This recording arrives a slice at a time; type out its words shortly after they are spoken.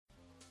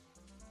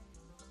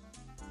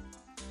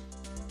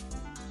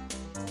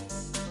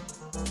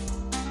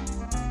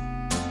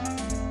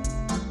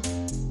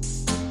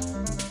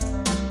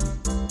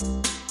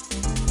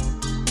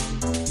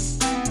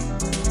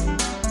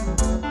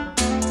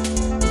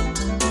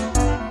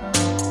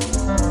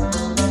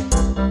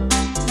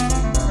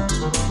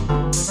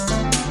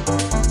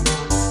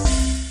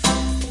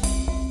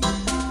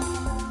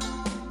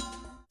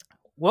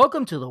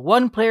Welcome to the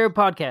One Player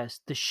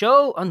Podcast, the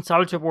show on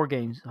solitaire board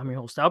games. I'm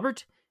your host,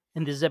 Albert,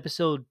 and this is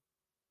episode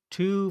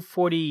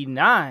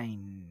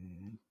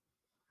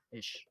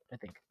 249-ish, I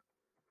think.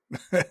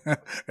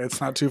 It's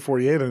not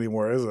 248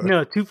 anymore, is it?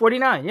 No,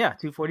 249. Yeah,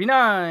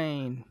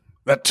 249.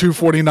 That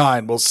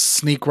 249 will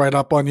sneak right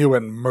up on you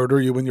and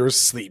murder you in your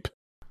sleep.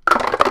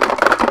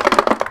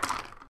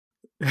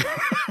 Would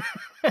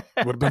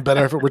have been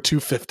better if it were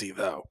 250,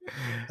 though.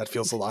 That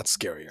feels a lot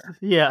scarier.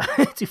 Yeah,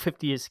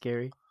 250 is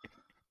scary.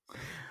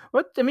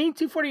 What I mean,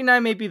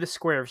 249 may be the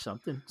square of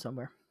something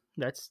somewhere.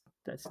 That's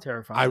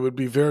terrifying. I would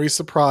be very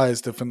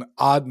surprised if an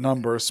odd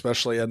number,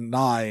 especially a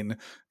 9,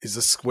 is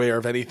a square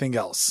of anything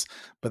else.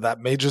 But that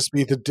may just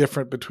be the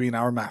difference between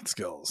our math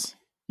skills.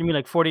 You mean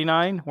like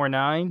 49 or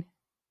 9?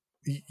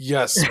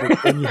 Yes,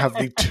 but then you have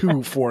the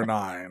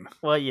 249.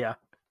 Well, yeah.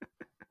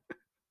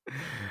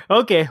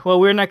 Okay, well,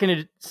 we're not going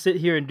to sit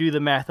here and do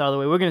the math all the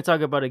way. We're going to talk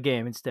about a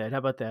game instead. How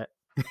about that?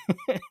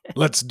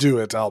 Let's do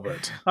it,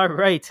 Albert. All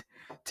right.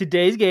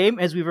 Today's game,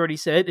 as we've already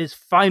said, is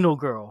Final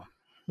Girl,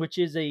 which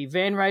is a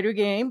Van Ryder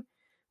game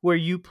where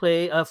you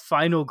play a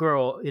final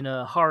girl in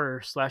a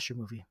horror slasher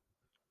movie.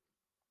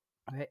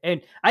 Okay.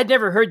 And I'd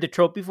never heard the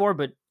trope before,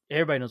 but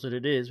everybody knows what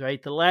it is,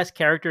 right? The last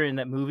character in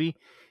that movie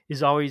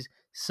is always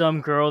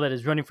some girl that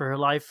is running for her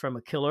life from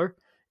a killer,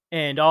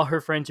 and all her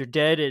friends are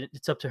dead, and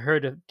it's up to her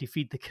to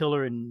defeat the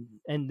killer and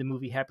end the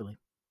movie happily.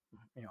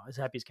 You know, as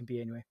happy as can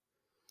be anyway.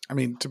 I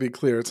mean, to be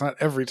clear, it's not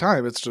every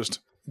time. It's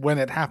just when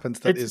it happens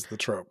that is the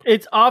trope.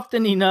 It's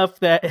often enough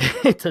that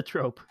it's a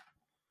trope.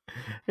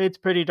 It's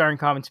pretty darn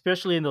common,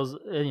 especially in those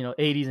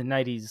 80s and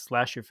 90s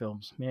slasher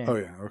films. Man. Oh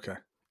yeah, okay.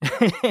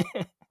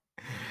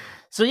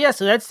 So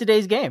that's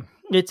today's game.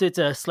 It's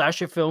a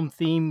slasher film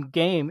themed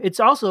game. It's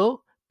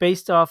also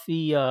based off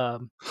the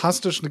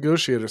hostage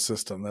negotiator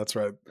system. That's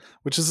right,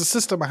 which is a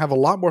system I have a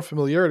lot more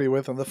familiarity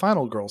with than the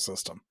Final Girl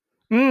system.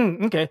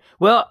 Okay,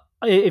 well,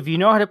 if you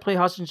know how to play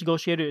hostage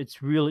negotiator,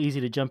 it's real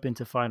easy to jump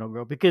into Final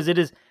Girl because it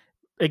is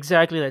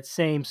exactly that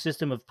same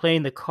system of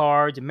playing the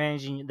cards and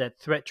managing that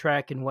threat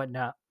track and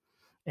whatnot,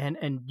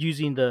 and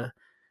using the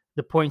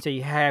points that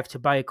you have to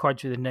buy a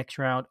card for the next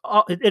round.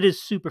 It is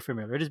super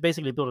familiar. It is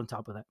basically built on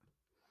top of that.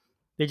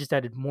 They just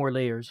added more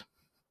layers.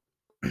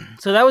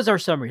 So that was our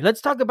summary.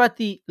 Let's talk about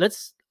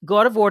let's go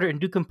out of order and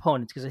do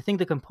components, because I think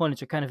the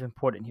components are kind of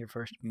important here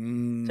first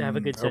to have a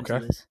good sense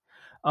of this.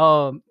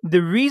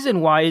 The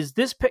reason why is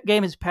this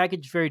game is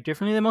packaged very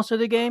differently than most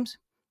other games.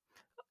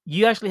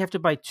 You actually have to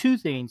buy two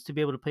things to be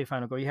able to play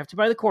Final Girl. You have to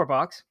buy the core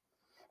box,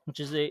 which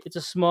is it's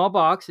a small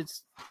box.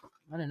 It's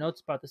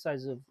about the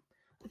size of,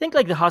 I think,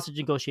 like the hostage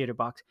negotiator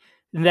box.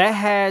 And that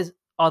has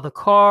all the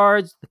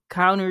cards, the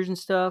counters and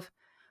stuff.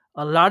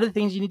 A lot of the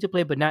things you need to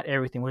play, but not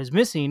everything. What is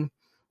missing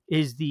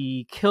is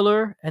the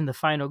killer and the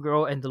final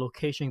girl and the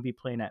location you'll be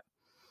playing at.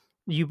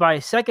 You buy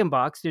a second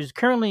box. There's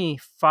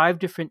currently 5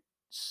 different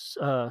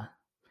of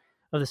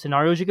the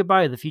scenarios you could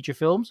buy, of the feature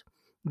films.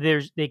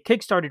 They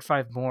kickstarted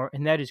 5 more,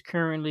 and that is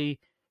currently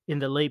in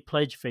the late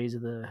pledge phase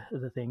of the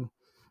thing.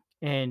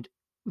 And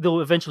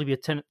there'll eventually be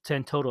 10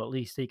 total at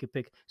least that you could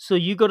pick. So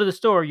you go to the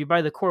store, you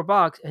buy the core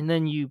box, and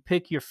then you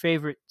pick your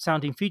favorite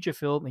sounding feature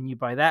film, and you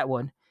buy that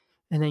one,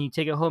 and then you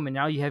take it home, and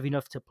now you have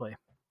enough to play.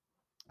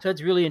 So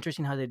it's really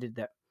interesting how they did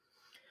that.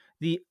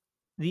 The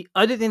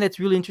other thing that's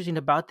really interesting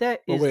about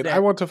that is I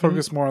want to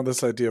focus more on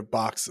this idea of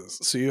boxes.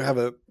 So you have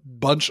a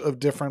bunch of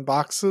different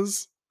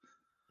boxes?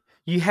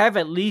 You have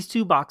at least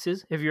 2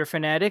 boxes. If you're a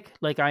fanatic,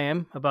 like I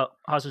am, about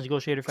Hostage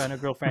Negotiator, Final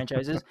Girl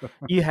franchises,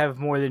 you have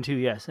more than 2,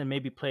 yes, and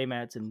maybe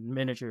playmats and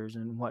miniatures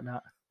and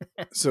whatnot.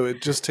 So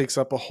it just takes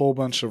up a whole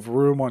bunch of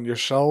room on your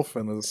shelf,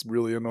 and it's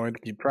really annoying to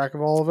keep track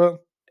of all of it?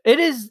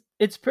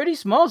 It's pretty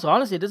small, so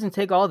honestly, it doesn't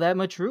take all that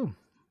much room.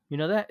 You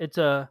know that?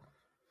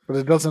 But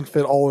it doesn't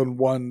fit all in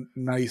one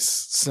nice,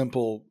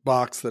 simple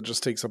box that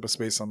just takes up a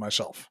space on my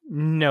shelf.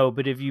 No,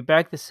 but if you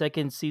back the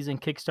second season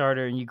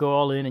Kickstarter and you go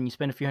all in and you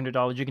spend a few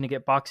 $100s, you're going to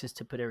get boxes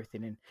to put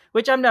everything in,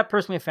 which I'm not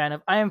personally a fan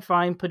of. I am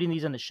fine putting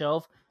these on the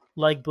shelf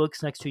like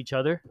books next to each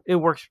other. It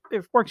works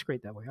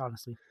great that way,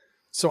 honestly.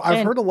 So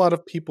I've heard a lot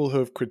of people who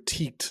have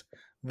critiqued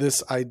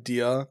this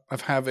idea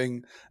of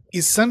having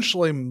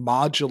essentially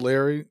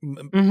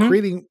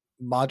creating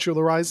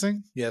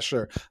modularizing. Yeah,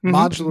 sure. Mm-hmm.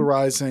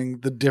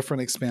 Modularizing the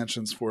different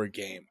expansions for a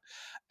game.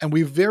 And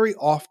we very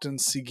often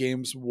see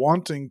games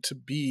wanting to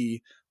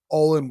be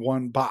all in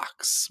one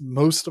box.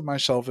 Most of my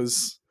shelf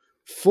is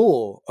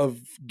full of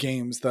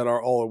games that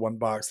are all in one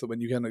box, that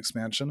when you get an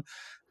expansion,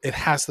 it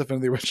has to fit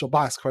in the original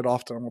box. Quite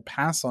often I will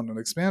pass on an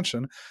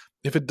expansion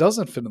if it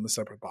doesn't fit in the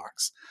separate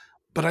box.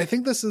 But I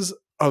think this is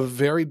a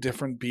very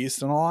different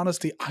beast. In all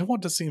honesty, I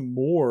want to see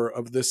more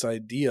of this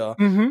idea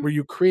where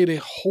you create a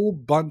whole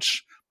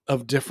bunch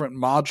of different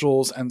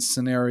modules and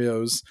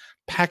scenarios,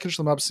 package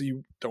them up so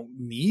you don't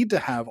need to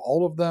have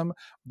all of them.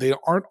 They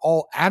aren't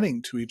all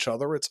adding to each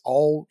other. It's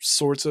all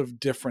sorts of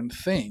different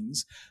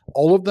things.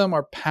 All of them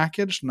are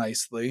packaged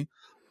nicely.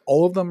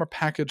 All of them are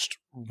packaged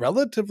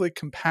relatively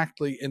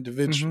compactly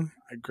individually.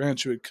 I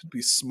grant you it could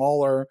be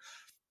smaller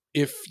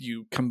if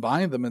you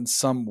combine them in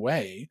some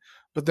way,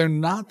 but they're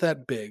not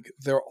that big.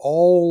 They're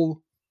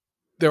all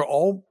they're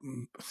all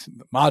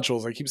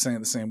modules. I keep saying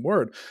the same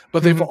word,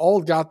 but they've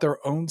all got their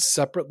own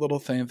separate little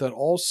thing that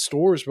all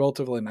stores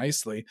relatively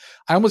nicely.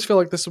 I almost feel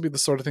like this would be the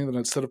sort of thing that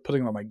instead of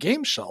putting it on my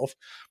game shelf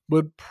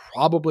would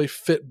probably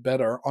fit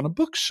better on a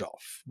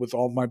bookshelf with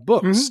all my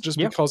books, just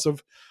because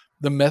of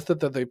the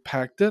method that they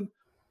packed it.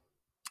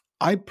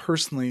 I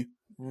personally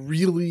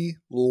really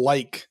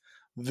like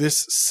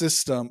this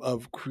system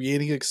of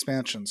creating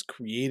expansions,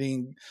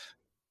 creating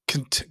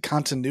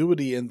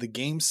continuity in the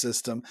game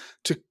system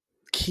to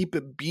keep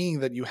it being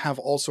that you have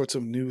all sorts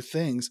of new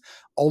things,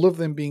 all of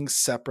them being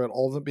separate,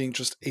 all of them being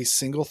just a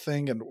single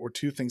thing or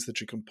two things that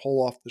you can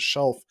pull off the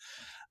shelf.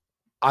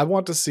 I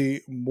want to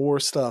see more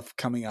stuff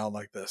coming out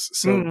like this.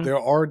 So there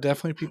are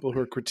definitely people who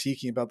are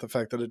critiquing about the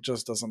fact that it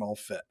just doesn't all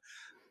fit.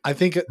 I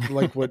think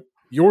like what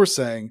you're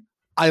saying,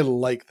 I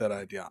like that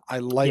idea. I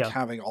like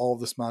having all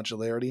of this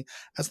modularity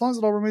as long as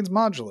it all remains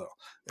modular.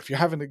 If you're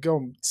having to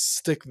go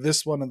stick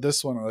this one and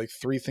this one or like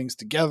three things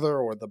together,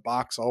 or the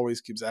box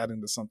always keeps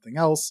adding to something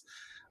else,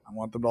 I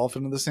want them to all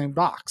fit in the same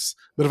box.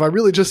 But if I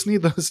really just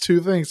need those two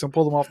things and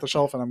pull them off the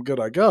shelf and I'm good,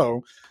 I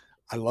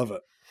love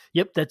it.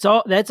 Yep,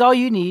 that's all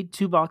you need.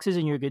 2 boxes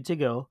and you're good to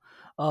go.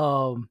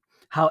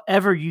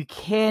 However, you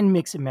can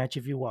mix and match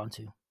if you want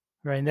to.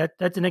 Right, and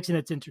that's the next thing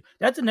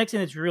that's the next thing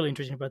that's really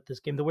interesting about this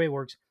game, the way it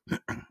works.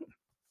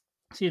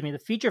 Excuse me. The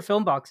feature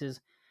film boxes,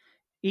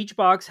 each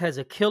box has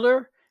a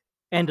killer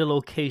and a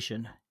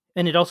location,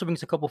 and it also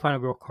brings a couple Final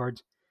Girl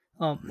cards.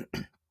 Let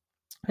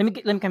me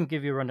kind of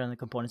give you a rundown of the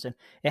components. Then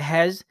it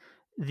has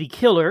the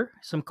killer,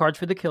 some cards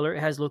for the killer. It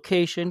has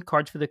location,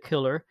 cards for the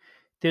killer.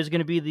 There's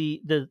going to be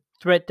the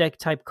threat deck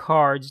type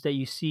cards that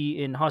you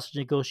see in Hostage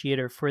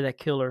Negotiator for that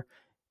killer,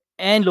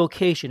 and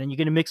location, and you're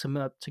going to mix them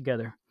up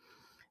together.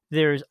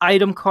 There's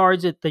item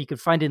cards that you can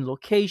find in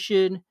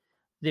location.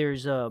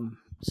 There's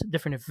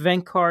different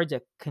event cards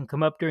that can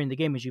come up during the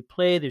game as you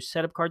play. There's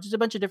setup cards. There's a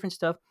bunch of different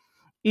stuff.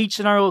 Each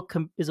scenario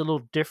is a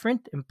little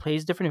different and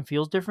plays different and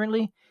feels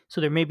differently.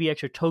 So there may be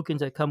extra tokens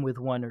that come with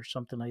one or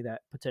something like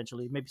that,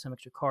 potentially. Maybe some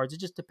extra cards.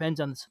 It just depends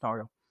on the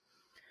scenario.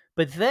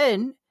 But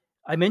then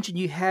I mentioned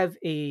you have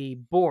a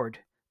board.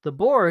 The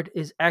board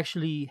is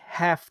actually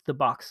half the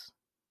box,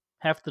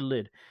 half the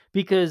lid.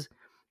 Because...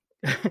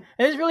 and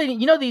it's really,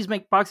 these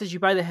boxes you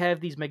buy that have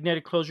these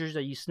magnetic closures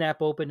that you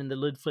snap open and the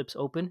lid flips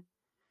open.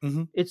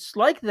 Mm-hmm. It's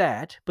like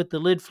that, but the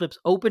lid flips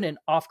open and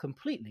off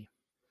completely.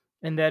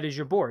 And that is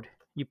your board.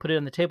 You put it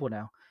on the table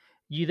now.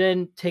 You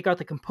then take out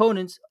the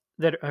components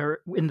that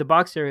are in the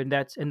box there, and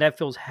that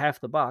fills half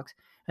the box.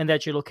 And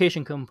that's your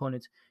location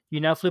components.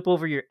 You now flip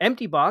over your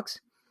empty box,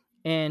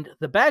 and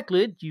the back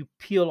lid you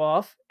peel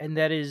off, and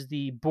that is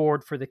the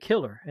board for the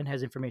killer and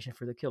has information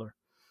for the killer.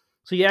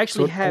 So you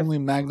actually have only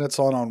magnets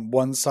on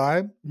one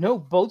side? No,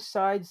 both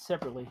sides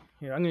separately.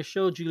 Here, I'm going to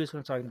show Julius what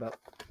I'm talking about.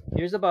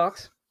 Here's the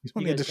box. You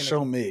don't need to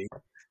show me.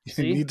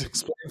 You need to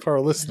explain for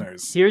our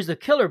listeners. Here's the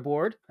killer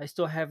board. I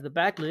still have the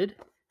back lid.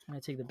 And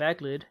I take the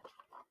back lid.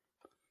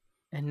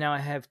 And now I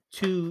have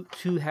two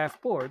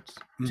half boards,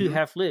 2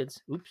 half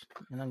lids. Oops.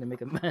 And I'm going to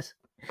make a mess.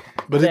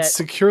 But it's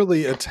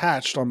securely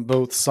attached on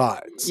both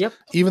sides. Yep.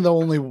 Even though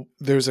only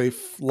there's a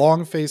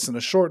long face and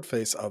a short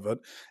face of it,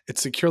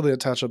 it's securely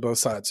attached on both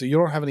sides. So you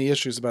don't have any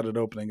issues about it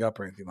opening up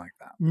or anything like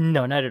that.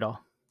 No, not at all.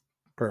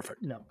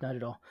 Perfect. No, not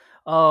at all.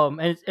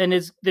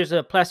 There's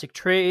a plastic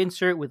tray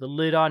insert with a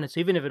lid on it. So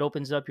even if it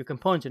opens up, your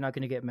components are not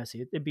going to get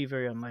messy. It'd be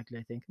very unlikely,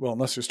 I think. Well,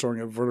 unless you're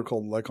storing it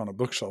vertical, like on a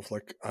bookshelf,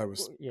 like I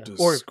was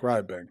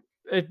describing.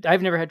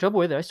 I've never had trouble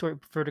with it. I store it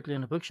vertically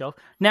on a bookshelf.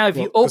 Now, if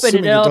you open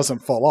it up, it doesn't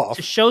fall off,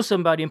 to show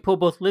somebody and pull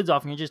both lids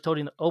off, and you're just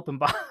holding the open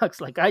box,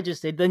 like I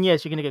just said, then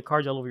yes, you're going to get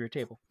cards all over your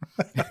table.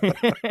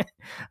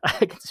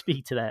 I can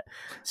speak to that.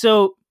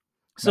 So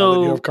now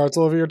that you have cards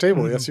all over your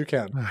table. Yes, you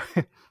can.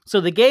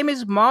 So the game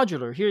is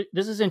modular. Here,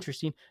 this is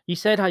interesting. You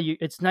said how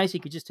it's nice.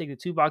 You could just take the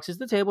 2 boxes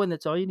to the table, and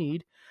that's all you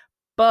need.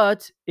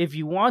 But if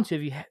you want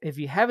to, if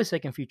you have a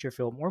second feature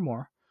film or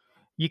more,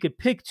 you could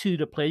pick 2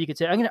 to play. You could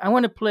say, I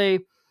want to play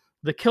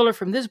the killer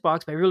from this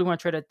box, but I really want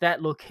to try it at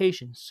that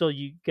location. So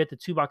you get the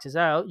 2 boxes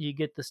out, you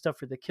get the stuff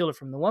for the killer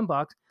from the one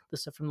box, the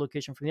stuff from the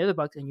location from the other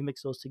box, and you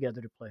mix those together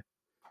to play.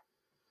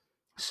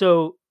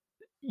 So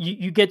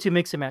you get to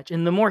mix and match.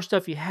 And the more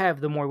stuff you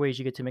have, the more ways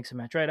you get to mix and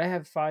match, right? I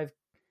have five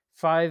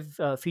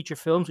feature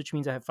films, which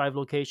means I have 5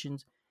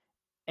 locations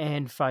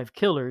and 5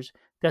 killers.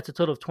 That's a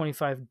total of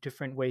 25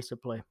 different ways to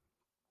play.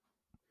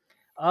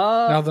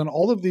 Now then,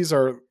 all of these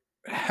are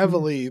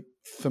heavily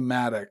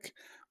thematic,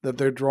 that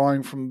they're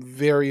drawing from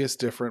various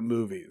different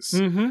movies.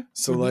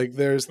 So like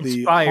there's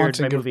the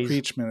Haunting of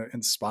Creech Manor,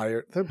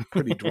 inspired. They're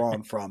pretty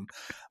drawn from.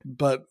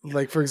 But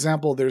like, for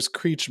example, there's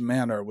Creech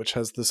Manor, which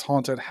has this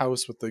haunted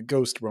house with the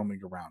ghost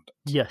roaming around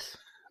it. Yes.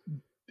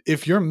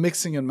 If you're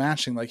mixing and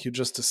matching like you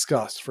just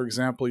discussed, for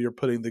example, you're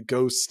putting the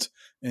ghost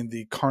in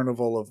the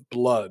Carnival of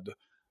Blood,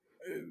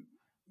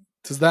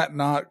 does that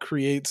not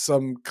create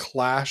some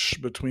clash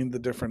between the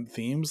different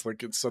themes?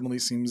 Like it suddenly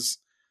seems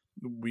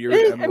weird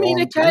and wrong.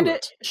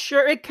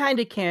 It kind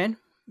of can,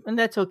 and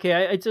that's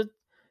okay.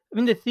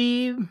 The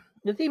theme,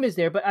 The theme is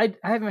there, but I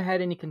haven't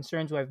had any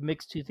concerns where I've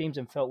mixed two themes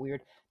and felt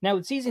weird. Now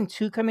with season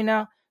 2 coming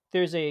out,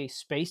 there's a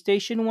space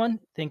station one.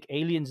 Think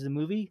Aliens the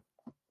movie,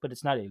 but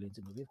it's not Aliens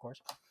the movie, of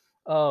course.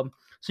 So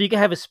you can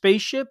have a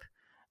spaceship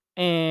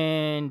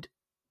and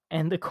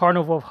the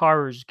Carnival of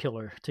Horrors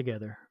killer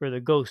together, or the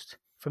ghost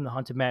from the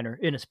Haunted Manor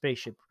in a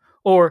spaceship,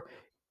 or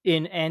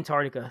in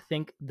Antarctica.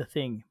 Think The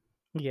Thing.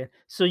 Yeah,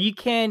 so you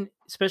can,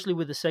 especially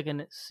with the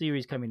second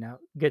series coming out,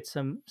 get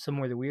some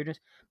more of the weirdness.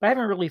 But I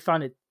haven't really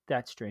found it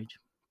that strange.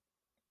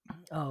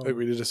 I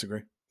agree to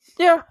disagree.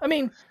 Yeah, I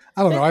mean,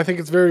 I don't know. I think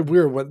it's very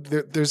weird when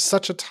there's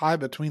such a tie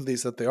between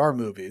these that they are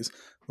movies,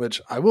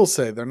 which I will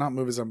say they're not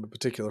movies I'm a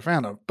particular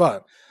fan of.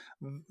 But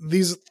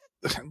these,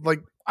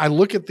 like, I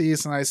look at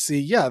these and I see,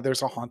 yeah,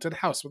 there's a haunted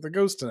house with a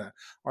ghost in it.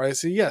 Or I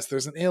see, yes,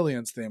 there's an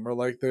aliens theme, or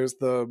like there's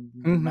the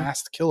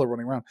masked killer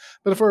running around.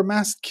 But if we're a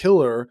masked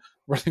killer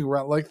running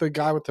around, like the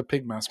guy with the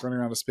pig mask running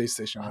around a space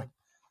station, I'm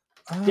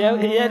like,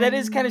 yeah, that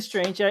is kind of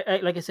strange. I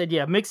like I said,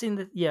 yeah,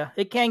 mixing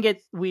it can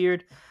get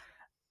weird.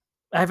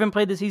 I haven't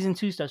played the season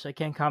 2 stuff, so I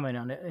can't comment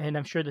on it, and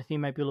I'm sure the theme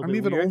might be a little bit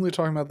weird. I'm even only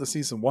talking about the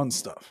season 1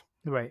 stuff.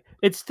 Right.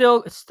 It's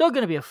still going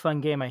to be a fun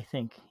game, I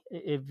think,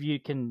 if you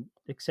can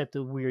accept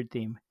the weird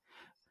theme.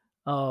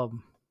 But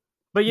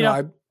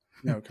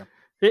okay.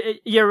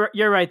 You're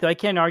right though. I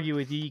can't argue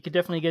with you. You could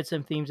definitely get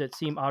some themes that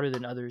seem odder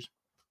than others.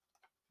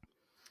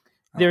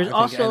 There's I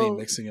also think any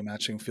mixing and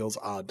matching feels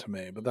odd to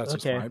me, but that's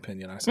just my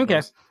opinion. I suppose.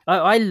 Okay.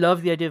 I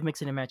love the idea of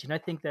mixing and matching. I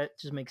think that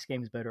just makes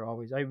games better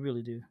always. I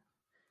really do.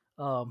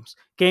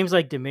 Games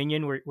like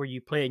Dominion, where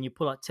you play and you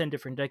pull out 10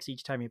 different decks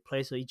each time you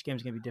play, so each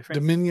game's going to be different.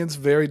 Dominion's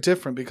very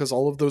different because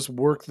all of those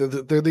work.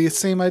 They're the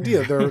same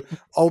idea. They're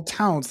all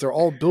towns. They're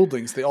all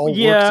buildings. They all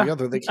work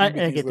together. They can't be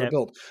things that are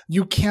built.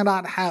 You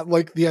cannot have,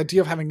 like, the idea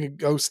of having a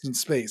ghost in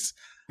space.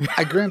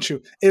 I grant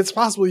you, it's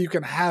possible you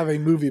can have a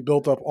movie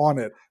built up on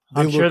it.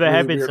 I'm sure there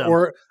have been some.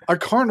 Or a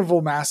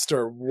carnival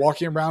master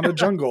walking around a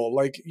jungle.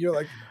 Like, you're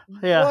like,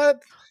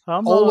 what?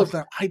 All of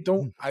them. I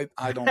don't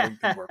think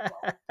they work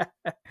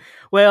well.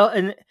 Well,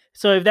 and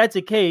so if that's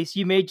the case,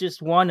 you may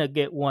just want to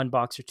get one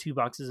box or two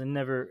boxes and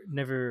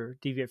never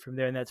deviate from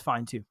there, and that's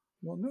fine too.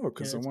 Well, no,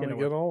 because I want to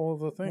get all of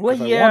the things. Well,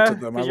 if I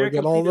wanted them, I would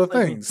get all the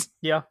things.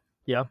 Yeah,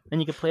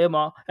 and you can play them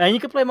all. And you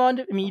can play them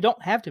on. I mean, you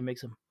don't have to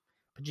mix them,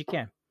 but you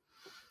can.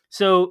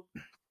 So,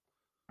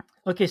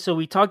 okay, so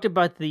we talked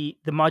about the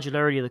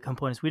modularity of the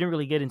components. We didn't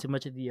really get into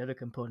much of the other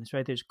components,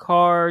 right? There's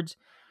cards,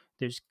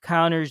 there's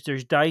counters,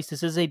 there's dice.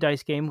 This is a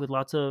dice game with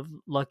lots of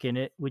luck in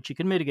it, which you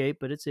can mitigate,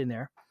 but it's in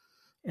there.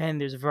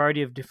 And there's a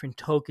variety of different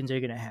tokens you're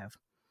going to have.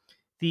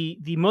 The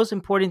most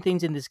important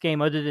things in this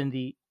game, other than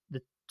the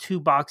 2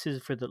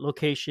 boxes for the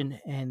location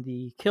and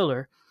the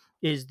killer,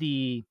 is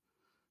the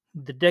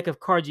deck of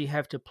cards you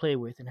have to play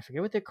with. And I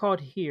forget what they're called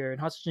here. In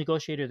Hostage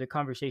Negotiator, they're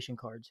conversation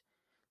cards.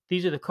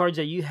 These are the cards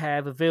that you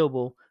have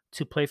available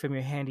to play from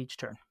your hand each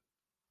turn.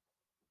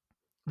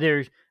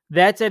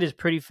 That set is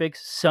pretty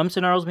fixed. Some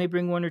scenarios may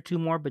bring 1 or 2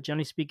 more, but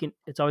generally speaking,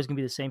 it's always going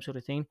to be the same sort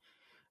of thing.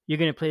 You're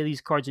going to play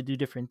these cards to do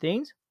different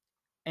things,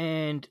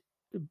 and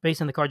based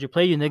on the cards you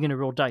play, they're going to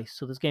roll dice.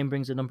 So this game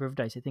brings a number of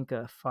dice. I think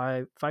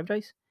 5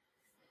 dice.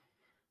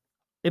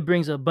 It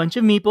brings a bunch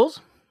of meeples.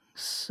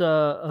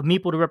 A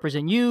meeple to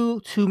represent you,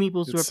 2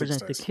 meeples to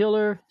represent the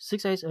killer.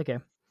 6 dice. Okay.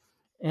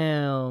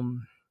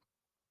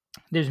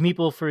 There's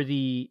meeple for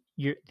the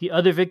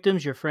other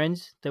victims, your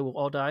friends that will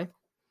all die,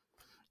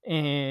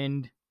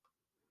 and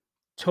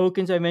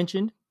tokens I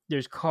mentioned.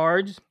 There's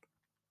cards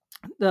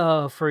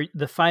for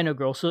the final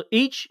girl. So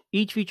each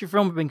feature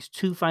film brings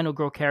 2 final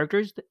girl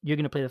characters. You're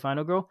going to play the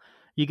final girl.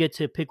 You get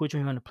to pick which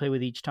one you want to play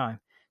with each time.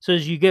 So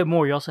as you get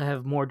more, you also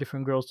have more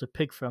different girls to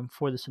pick from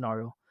for the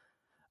scenario.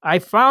 I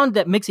found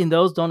that mixing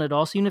those don't at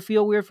all seem to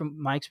feel weird from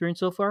my experience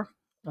so far.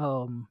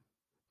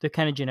 They're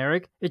kind of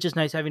generic. It's just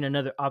nice having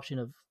another option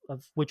of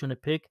which one to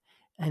pick,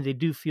 and they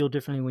do feel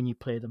differently when you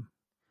play them.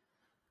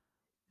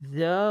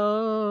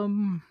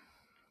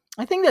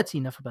 I think that's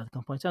enough about the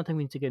components. I don't think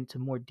we need to get into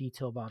more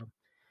detail about them.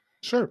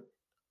 Sure.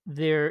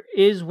 There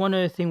is one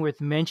other thing worth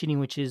mentioning,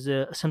 which is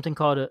something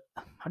called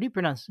how do you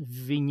pronounce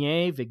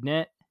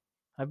vignette?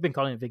 I've been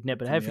calling it vignette,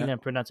 but I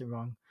haven't pronounced it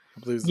wrong. I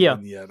believe it's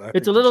vignette.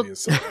 It's a little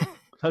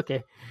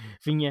okay,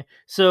 vignette.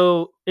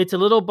 So it's a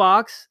little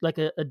box, like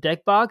a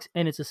deck box,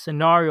 and it's a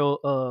scenario.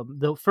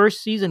 The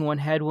first season one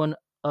had one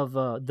of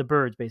the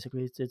birds.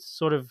 Basically, it's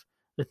sort of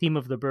the theme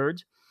of the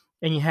birds,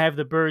 and you have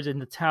the birds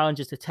and the talent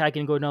just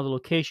attacking and going to other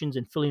locations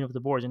and filling up the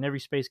boards, and every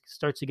space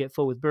starts to get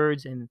full with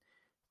birds, and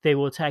they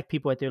will attack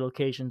people at their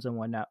locations and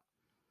whatnot.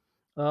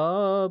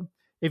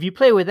 If you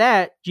play with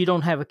that, you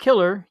don't have a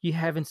killer. You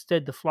have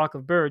instead the flock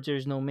of birds.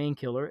 There's no main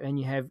killer, and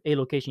you have a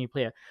location you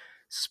play at.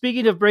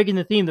 Speaking of breaking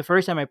the theme, the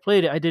first time I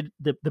played it, I did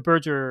the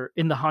birds are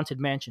in the haunted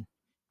mansion,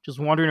 just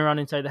wandering around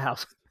inside the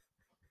house.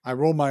 I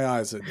roll my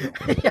eyes at you.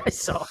 Yeah, I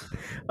saw.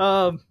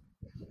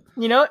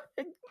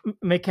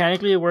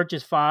 Mechanically, it worked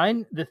just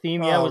fine. The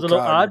theme, yeah, Oh was a little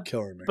God, you're odd,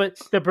 killing me. but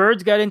the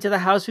birds got into the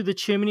house through the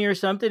chimney or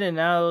something, and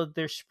now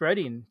they're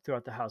spreading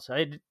throughout the house.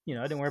 I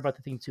didn't worry about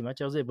the theme too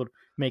much. I was able to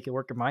make it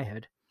work in my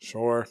head.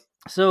 Sure.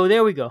 So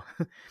there we go.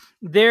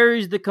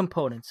 There's the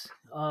components,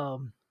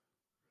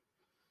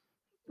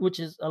 which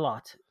is a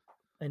lot,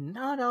 and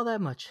not all that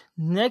much.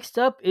 Next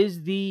up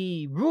is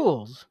the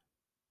rules.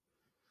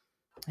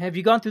 Have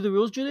you gone through the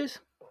rules, Julius?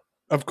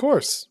 Of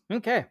course.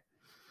 Okay.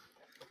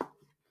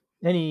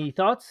 Any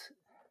thoughts?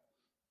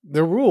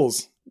 They're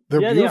rules.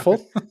 They're Yeah,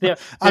 beautiful.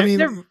 I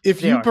mean,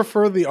 if you are.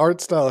 prefer the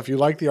art style, if you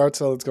like the art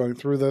style that's going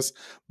through this,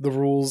 the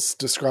rules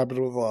describe it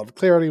with a lot of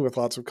clarity, with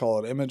lots of call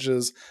out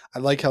images. I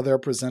like how they're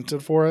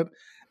presented for it.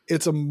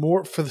 It's a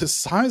more, for the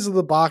size of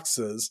the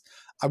boxes,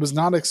 I was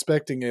not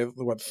expecting a,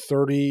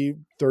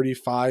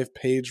 35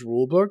 page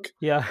rule book.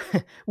 Yeah.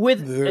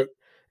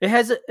 It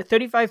has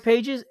 35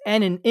 pages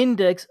and an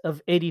index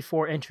of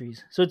 84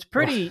 entries. So it's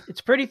pretty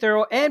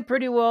thorough and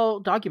pretty well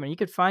documented. You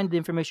could find the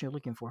information you're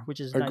looking for, which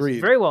is nice. Agreed.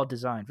 It's very well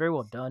designed, very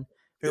well done.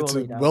 It's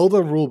a well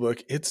done rule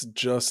book. It's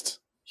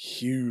just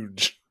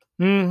huge.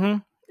 Mm-hmm.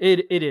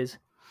 It is.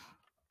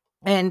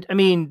 And I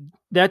mean,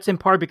 that's in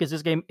part because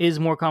this game is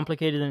more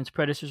complicated than its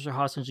predecessor,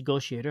 Hostage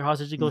Negotiator.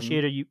 Hostage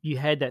Negotiator, you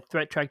had that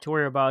threat track to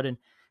worry about and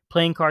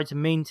playing cards to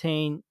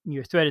maintain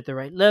your threat at the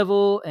right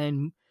level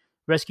and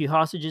rescue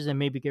hostages and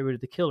maybe get rid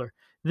of the killer.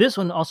 This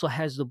one also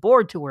has the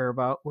board to worry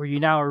about, where you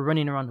now are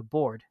running around the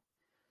board.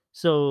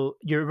 So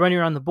you're running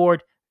around the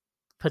board,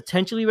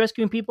 potentially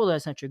rescuing people.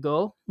 That's not your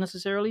goal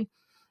necessarily.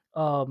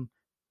 And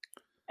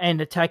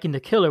attacking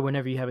the killer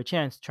whenever you have a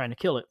chance, trying to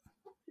kill it.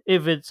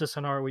 If it's a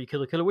scenario where you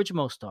kill the killer, which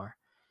most are.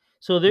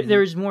 So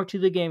there is more to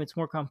the game. It's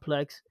more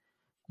complex.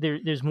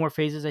 There's more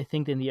phases, I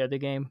think, than the other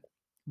game.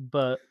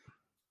 But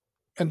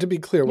and to be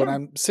clear, when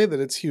I say that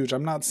it's huge,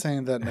 I'm not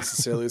saying that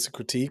necessarily as a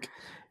critique.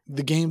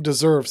 The game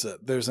deserves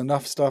it. There's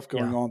enough stuff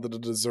going on that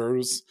it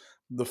deserves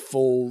the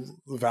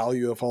full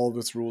value of all of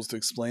its rules to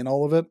explain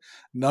all of it.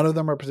 None of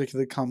them are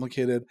particularly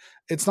complicated.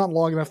 It's not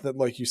long enough that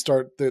like you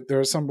start. There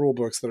are some rule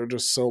books that are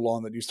just so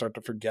long that you start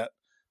to forget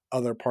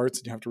other parts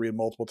and you have to read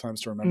multiple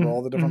times to remember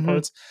all the different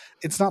parts.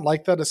 It's not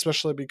like that,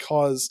 especially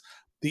because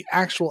the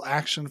actual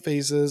action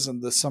phases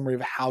and the summary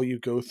of how you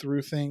go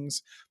through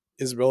things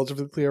is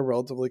relatively clear,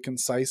 relatively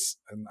concise,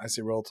 and I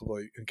say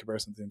relatively in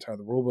comparison to the entire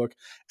rule book.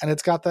 And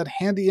it's got that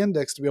handy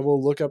index to be able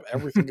to look up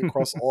everything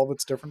across all of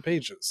its different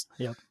pages.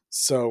 Yep.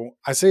 So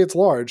I say it's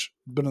large,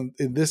 but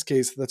in this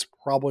case, that's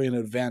probably an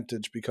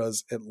advantage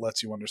because it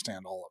lets you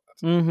understand all of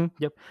it.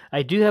 Yep.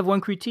 I do have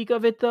one critique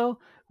of it though,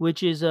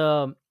 which is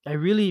I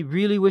really,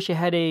 really wish it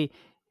had a,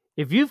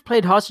 if you've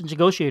played Hostage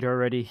Negotiator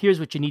already, here's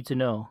what you need to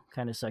know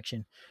kind of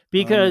section.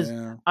 Because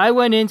I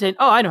went in saying,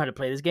 I know how to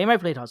play this game. I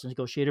played Hostage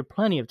Negotiator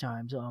plenty of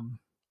times.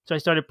 So I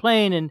started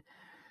playing and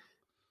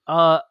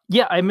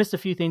I missed a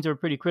few things that were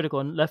pretty critical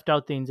and left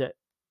out things that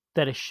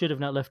I should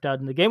have not left out.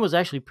 And the game was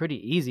actually pretty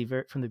easy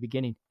from the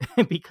beginning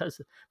because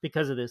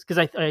of this. Because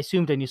I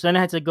assumed I knew. So then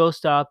I had to go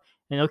stop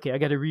and I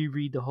got to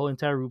reread the whole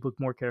entire rulebook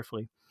more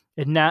carefully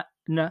and not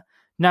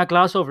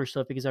gloss over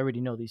stuff because I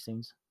already know these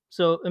things.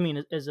 So, I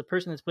mean, as a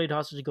person that's played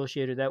Hostage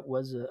Negotiator, that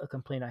was a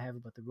complaint I have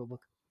about the rulebook.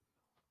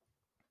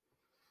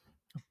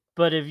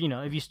 But if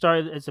you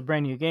start as a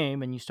brand new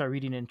game and you start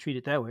reading it and treat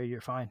it that way, you're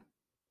fine.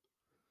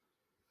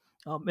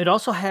 It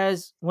also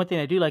has, one thing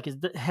I do like is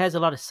it has a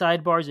lot of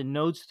sidebars and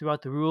notes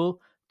throughout the rule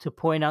to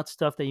point out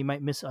stuff that you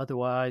might miss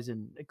otherwise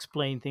and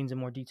explain things in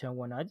more detail and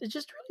whatnot. It's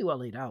just really well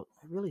laid out.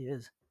 It really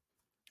is.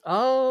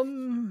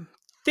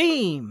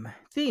 Theme,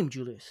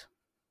 Julius.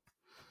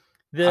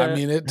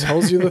 It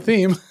tells you the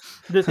theme.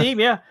 The theme,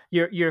 yeah.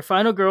 You're a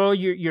final girl.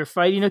 You're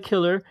fighting a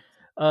killer.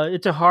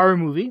 It's a horror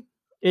movie.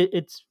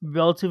 It's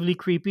relatively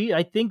creepy.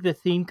 I think the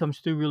theme comes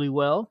through really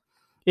well.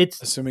 It's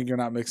assuming you're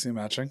not mixing and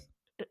matching.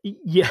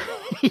 Yeah,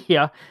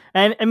 yeah.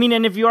 And I mean,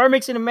 and if you are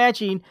mixing and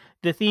matching,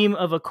 the theme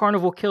of a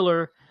carnival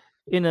killer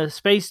in a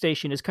space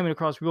station is coming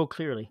across real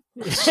clearly.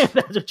 That's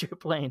what you're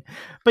playing.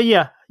 But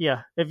yeah.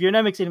 If you're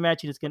not mixing and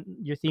matching,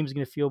 your theme's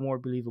gonna feel more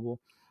believable.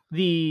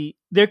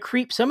 They're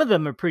creep. Some of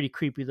them are pretty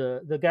creepy.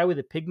 The guy with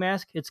the pig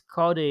mask. It's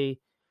called a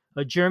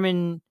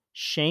German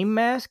shame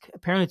mask.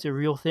 Apparently, it's a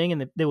real thing,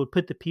 and they would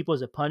put the people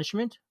as a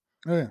punishment.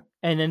 Oh yeah.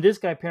 And then this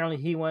guy apparently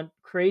he went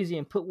crazy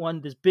and put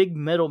this big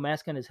metal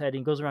mask on his head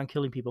and goes around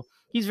killing people.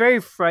 He's very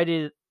not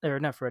Friday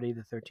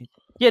the 13th.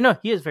 Yeah, no,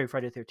 he is very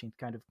Friday the 13th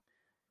kind of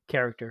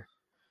character.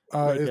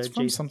 It's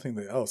from something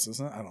else,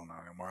 isn't it? I don't know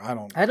anymore.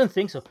 I don't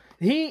think so.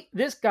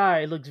 This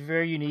guy looks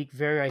very unique,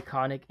 very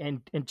iconic,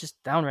 and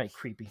just downright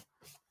creepy.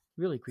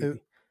 Really creepy.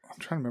 I'm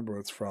trying to remember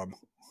what it's from.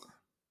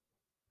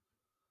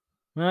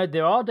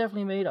 They're all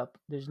definitely made up.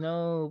 There's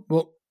no.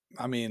 Well,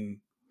 I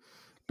mean,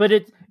 but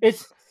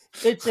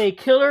it's a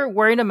killer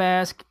wearing a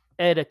mask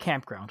at a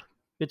campground.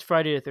 It's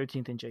Friday the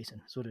 13th in Jason.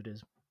 That's what it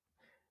is.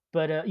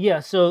 But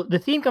so the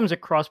theme comes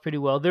across pretty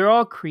well. They're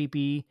all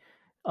creepy.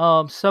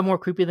 Some more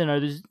creepy than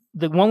others.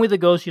 The one with the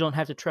ghost, you don't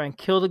have to try and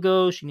kill the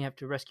ghost. You have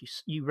to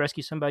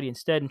rescue somebody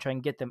instead and try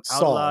and get them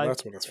out alive.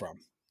 That's what it's from.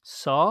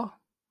 Saw?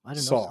 I don't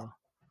know. Saw.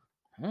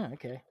 Oh,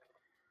 okay.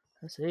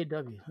 That's AW.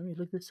 Let me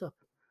look this up.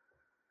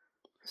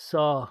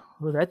 Saw.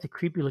 Oh, that's a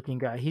creepy looking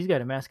guy. He's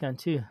got a mask on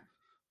too.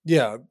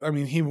 Yeah, I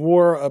mean, he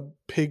wore a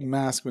pig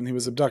mask when he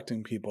was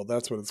abducting people.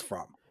 That's what it's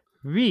from.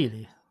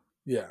 Really?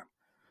 Yeah.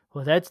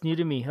 Well, that's new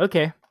to me.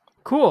 Okay,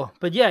 cool.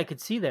 But yeah, I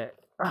could see that.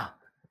 Ah,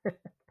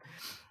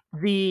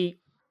 the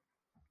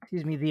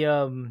excuse me.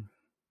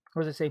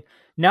 What was I saying?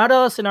 Not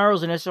all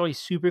scenarios are necessarily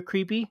super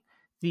creepy.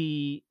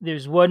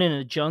 There's one in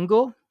a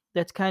jungle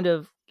that's kind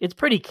of it's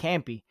pretty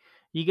campy.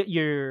 You get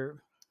you're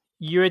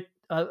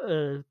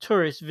a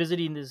tourist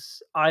visiting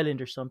this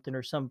island or something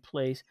or some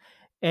place,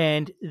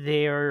 and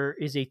there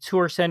is a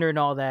tour center and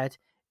all that,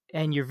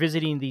 and you're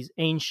visiting these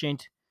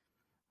ancient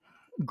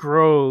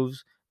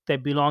groves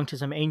that belong to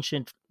some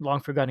ancient, long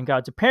forgotten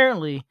gods.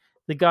 Apparently,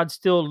 the gods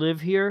still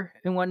live here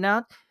and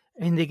whatnot,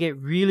 and they get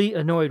really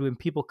annoyed when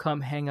people come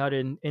hang out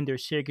in their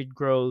sacred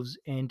groves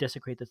and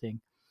desecrate the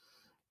thing.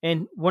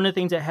 And one of the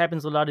things that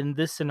happens a lot in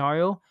this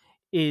scenario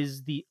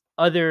is the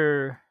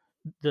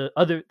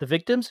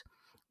victims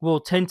will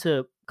tend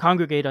to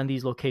congregate on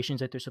these locations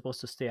that they're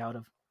supposed to stay out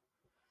of,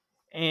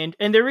 and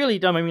they're really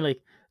dumb. I mean, like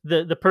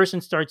the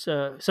person starts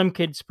some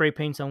kid spray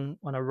paints on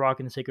a rock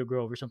in the sacred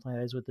grove or something like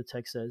that is what the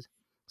text says.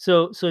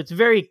 So it's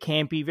very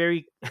campy,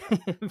 very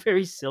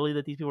very silly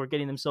that these people are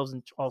getting themselves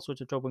in all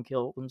sorts of trouble and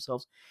kill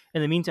themselves.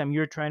 In the meantime,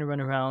 you're trying to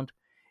run around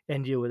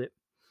and deal with it.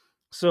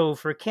 So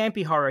for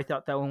campy horror, I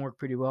thought that one worked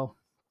pretty well.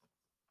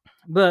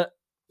 But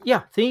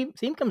yeah, theme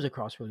comes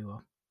across really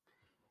well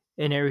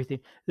and everything.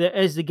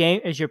 As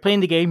you're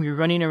playing the game, you're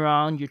running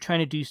around, you're trying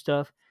to do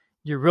stuff,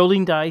 you're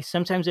rolling dice.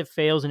 Sometimes it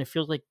fails, and it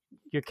feels like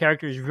your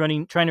character is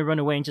trying to run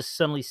away, and just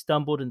suddenly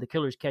stumbled, and the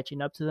killer's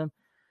catching up to them.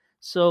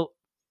 So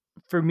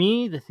for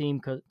me, the theme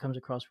comes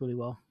across really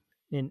well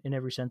in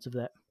every sense of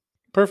that.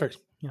 Perfect.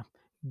 Yeah,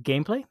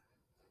 gameplay.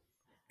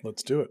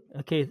 Let's do it.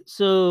 Okay,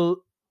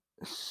 so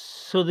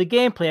the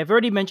gameplay I've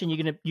already mentioned.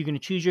 You're gonna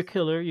choose your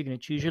killer. You're gonna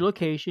choose your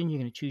location. You're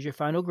gonna choose your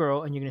final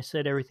girl, and you're gonna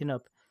set everything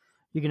up.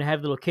 You're going to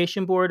have the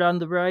location board on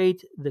the right,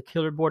 the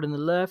killer board on the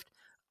left.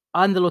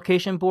 On the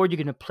location board, you're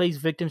going to place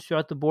victims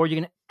throughout the board. You're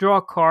going to draw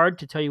a card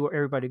to tell you where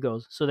everybody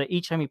goes, so that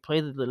each time you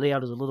play, the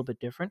layout is a little bit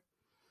different.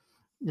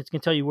 It's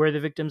going to tell you where the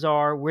victims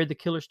are, where the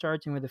killer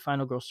starts, and where the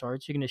final girl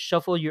starts. You're going to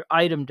shuffle your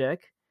item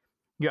deck,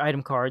 your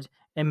item cards,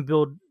 and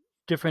build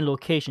different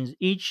locations.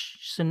 Each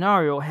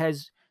scenario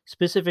has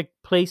specific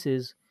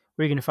places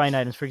where you're going to find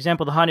items. For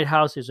example, the haunted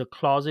house is a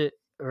closet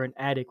or an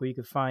attic where you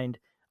can find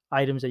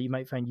items that you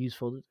might find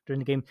useful during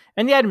the game.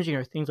 And the items,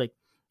 things like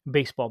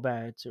baseball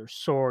bats or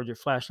swords or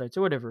flashlights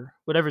or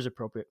whatever's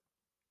appropriate.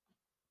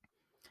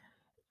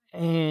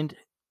 And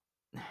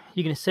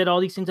you're going to set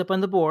all these things up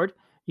on the board.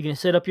 You're going to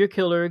set up your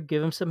killer,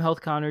 give him some health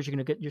counters. You're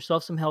going to get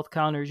yourself some health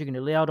counters. You're going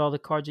to lay out all the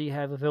cards that you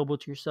have available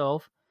to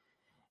yourself.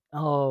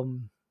 You're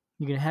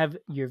going to have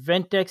your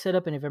vent deck set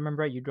up, and if I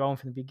remember right, you draw them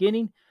from the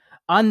beginning.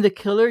 On the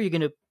killer, you're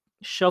going to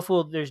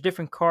shuffle. There's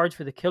different cards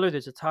for the killer.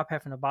 There's a top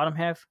half and a bottom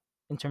half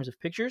in terms of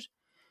pictures.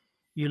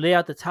 You lay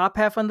out the top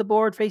half on the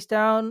board face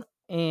down,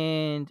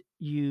 and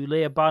you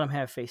lay a bottom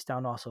half face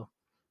down also.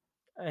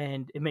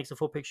 And it makes a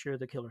full picture of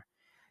the killer.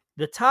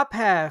 The top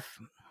half,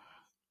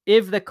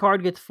 if the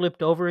card gets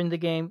flipped over in the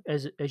game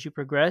as you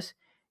progress,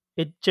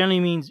 it generally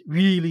means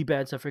really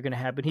bad stuff are going to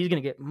happen. He's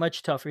going to get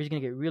much tougher. He's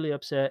going to get really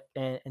upset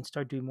and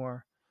start doing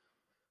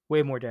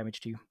way more damage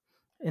to you.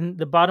 And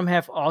the bottom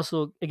half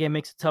also, again,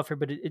 makes it tougher,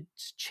 but it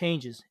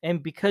changes.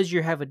 And because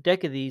you have a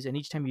deck of these, and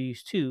each time you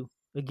use two,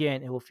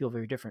 again, it will feel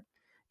very different.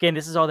 Again,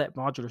 this is all that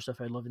modular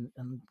stuff I love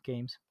in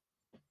games.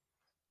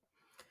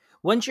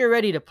 Once you're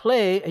ready to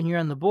play and you're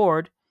on the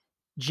board,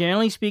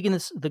 generally speaking,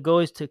 the goal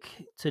is to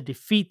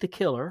defeat the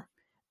killer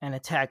and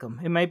attack him.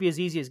 It might be as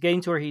easy as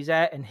getting to where he's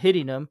at and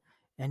hitting him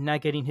and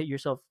not getting hit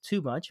yourself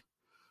too much.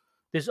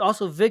 There's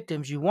also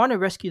victims. You want to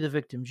rescue the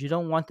victims. You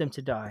don't want them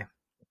to die.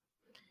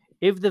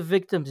 If the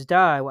victims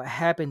die, what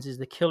happens is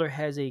the killer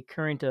has a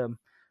current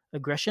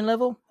aggression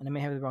level, and I may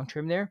have the wrong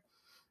term there.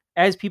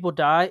 As people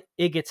die,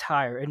 it gets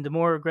higher, and the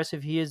more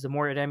aggressive he is, the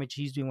more damage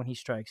he's doing when he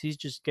strikes. He's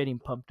just getting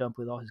pumped up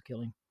with all his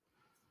killing.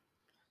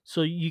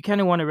 So you kind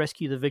of want to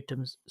rescue the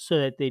victims so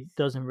that they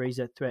doesn't raise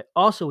that threat.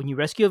 Also, when you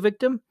rescue a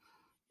victim,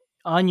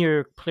 on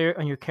your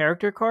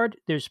character card,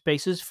 there's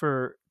spaces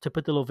to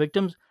put the little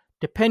victims.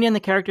 Depending on the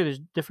character,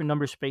 there's different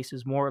number of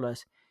spaces, more or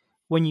less.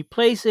 When you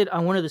place it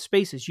on one of the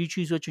spaces, you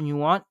choose which one you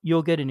want,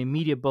 you'll get an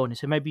immediate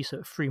bonus. It might be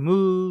some free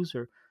moves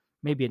or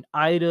maybe an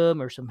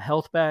item or some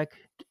health back.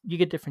 You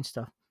get different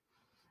stuff.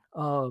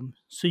 So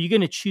you're going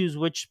to choose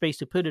which space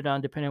to put it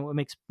on depending on what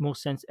makes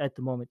most sense at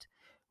the moment.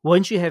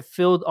 Once you have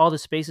filled all the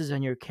spaces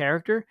on your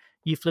character,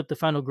 you flip the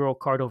final girl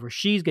card over.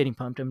 She's getting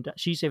pumped.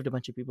 She saved a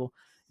bunch of people.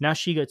 Now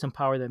she got some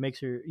power that makes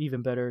her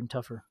even better and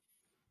tougher.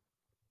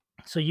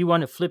 So you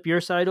want to flip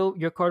your card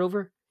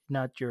over,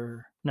 not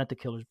the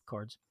killer's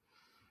cards.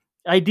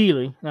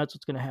 Ideally, that's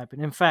what's going to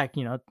happen. In fact,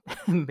 it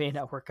may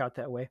not work out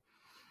that way.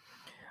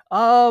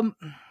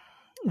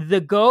 The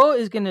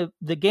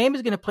game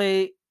is gonna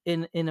play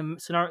in a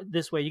scenario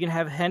this way. You're gonna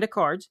have a hand of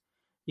cards.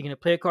 You're gonna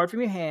play a card from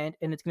your hand,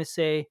 and it's gonna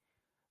say,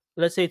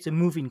 let's say it's a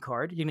moving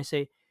card. You're gonna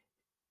say,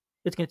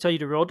 it's going to tell you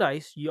to roll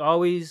dice. You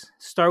always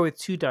start with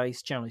 2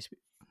 dice, generally.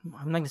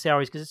 I'm not going to say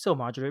always because it's so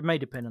modular. It may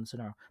depend on the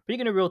scenario. But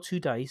you're going to roll 2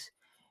 dice,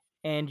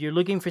 and you're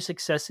looking for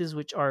successes,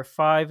 which are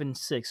 5 and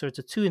 6. So it's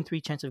a 2 and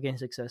 3 chance of getting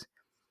success.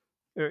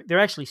 They're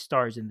actually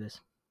stars in this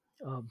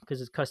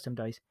because it's custom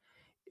dice.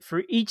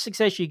 For each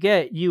success you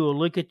get, you will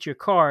look at your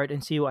card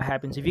and see what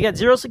happens. If you got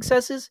 0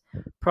 successes,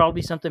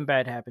 probably something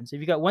bad happens. If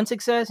you got 1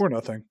 success, Or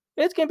nothing.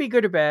 it's going to be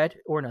good or bad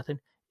or nothing.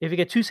 If you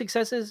get 2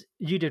 successes,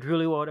 you did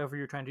really well, whatever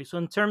you're trying to do. So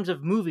in terms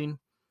of moving,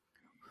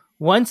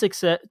 2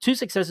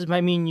 successes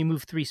might mean you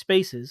move 3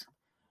 spaces,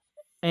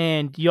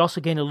 and you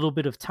also gain a little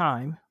bit of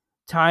time.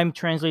 Time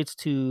translates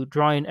to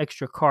drawing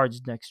extra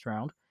cards next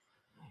round.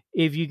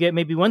 If you get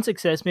maybe 1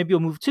 success, maybe you'll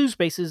move 2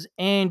 spaces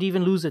and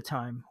even lose a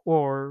time.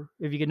 Or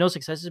if you get no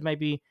successes, it might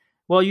be,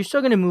 well, you're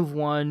still going to move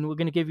 1. We're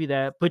going to give you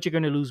that, but you're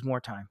going to lose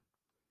more time.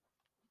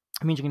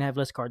 It means you're going to have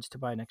less cards to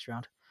buy next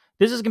round.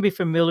 This is going to be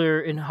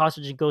familiar in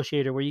Hostage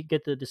Negotiator, where you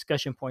get the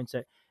discussion points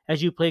that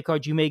as you play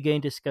cards, you may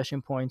gain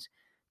discussion points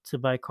to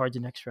buy cards the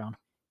next round.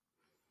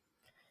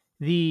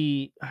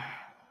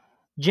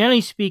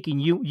 Generally speaking,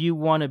 you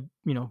want to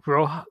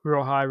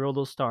roll high, roll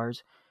those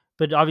stars,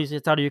 but obviously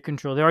it's out of your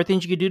control. There are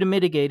things you can do to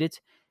mitigate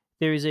it.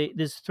 There is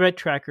this threat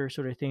tracker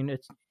sort of thing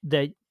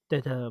that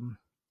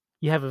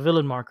you have a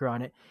villain marker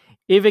on it.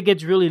 If it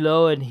gets really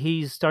low and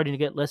he's starting to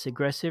get less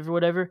aggressive or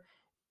whatever,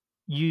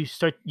 you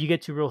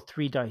get to roll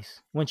 3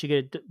 dice once you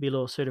get it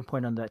below a certain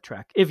point on that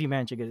track. If you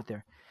manage to get it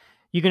there,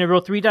 you're gonna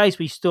roll 3 dice,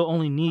 but you still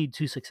only need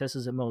 2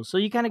 successes at most. So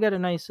you kind of got a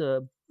nice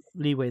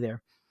leeway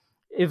there.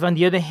 If on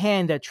the other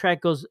hand that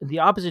track goes in the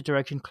opposite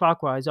direction,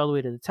 clockwise, all the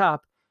way to the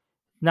top,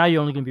 now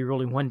you're only going to be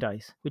rolling 1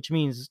 dice, which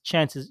means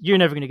chances you're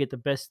never going to get the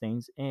best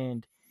things,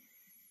 and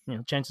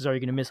chances are you're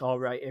going to miss all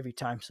right every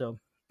time. So,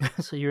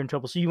 so you're in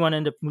trouble. So you want to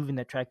end up moving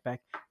that track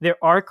back. There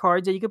are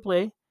cards that you can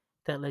play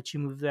that let you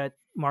move that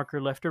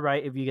marker left or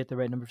right if you get the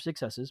right number of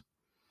successes.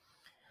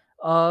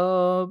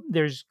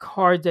 There's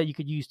cards that you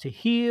could use to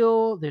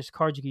heal. There's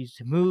cards you can use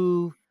to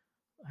move.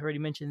 I already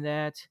mentioned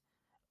that.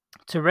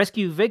 To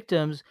rescue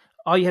victims,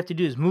 all you have to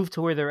do is move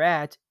to where they're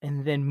at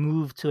and then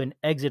move to an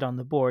exit on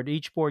the board.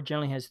 Each board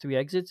generally has 3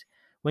 exits.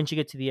 Once you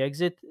get to the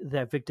exit,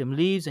 that victim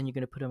leaves and you're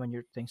going to put them on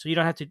your thing. So you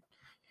don't have to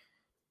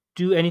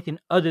do anything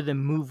other than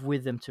move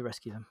with them to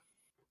rescue them.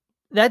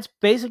 That's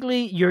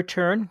basically your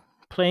turn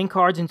playing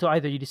cards until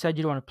either you decide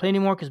you don't want to play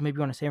anymore because maybe you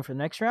want to save them for the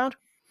next round,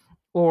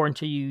 or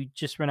until you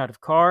just run out of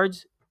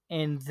cards.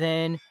 And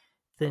then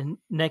the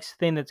next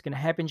thing that's going to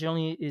happen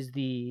generally is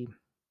the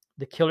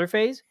killer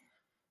phase.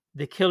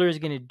 The killer is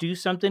going to do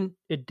something.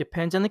 It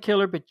depends on the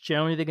killer, but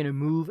generally they're going to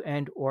move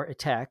and or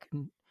attack,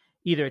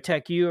 either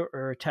attack you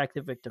or attack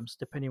the victims,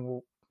 depending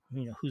on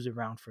who's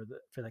around for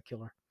that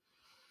killer.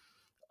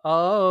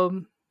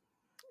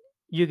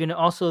 You're going to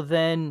also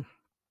then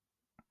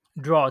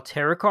draw a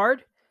terror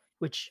card,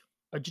 which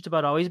are just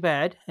about always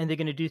bad, and they're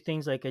going to do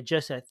things like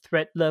adjust that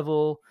threat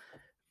level,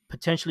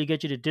 potentially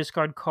get you to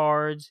discard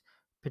cards,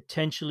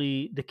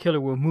 potentially the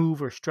killer will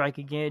move or strike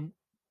again.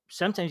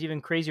 Sometimes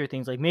even crazier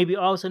things, like maybe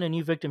all of a sudden a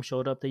new victim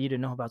showed up that you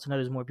didn't know about, so now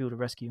there's more people to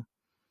rescue.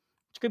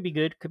 Which could be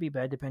good, could be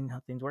bad, depending on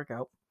how things work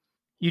out.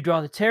 You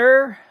draw the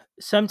terror.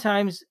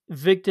 Sometimes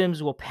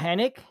victims will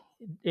panic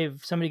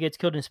if somebody gets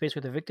killed in a space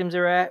where the victims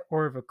are at,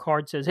 or if a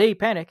card says, hey,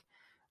 panic.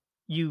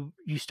 You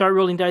start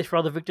rolling dice for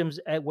all the victims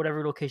at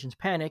whatever locations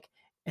panic,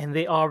 and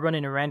they all run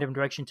in a random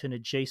direction to an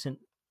adjacent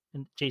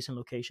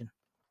location,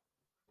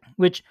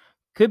 which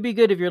could be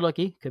good if you're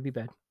lucky, could be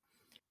bad.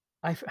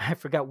 I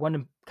forgot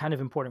one kind of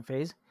important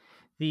phase.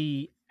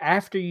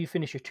 After you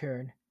finish your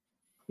turn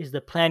is the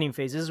planning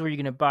phase. This is where you're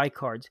going to buy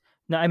cards.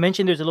 Now, I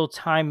mentioned there's a little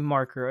time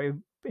marker.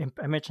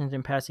 I mentioned it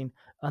in passing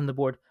on the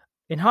board.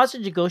 In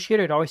Hostage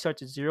Negotiator, it always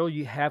starts at 0.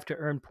 You have to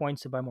earn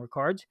points to buy more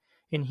cards.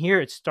 In here,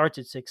 it starts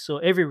at 6. So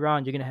every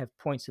round, you're going to have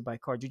points to buy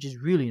cards, which is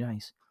really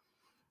nice.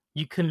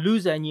 You can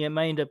lose that, and you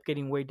might end up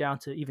getting way down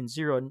to even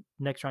 0. And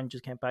next round, you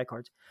just can't buy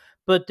cards.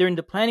 But during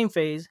the planning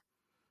phase,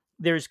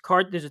 there's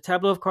a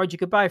tableau of cards you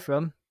could buy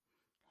from.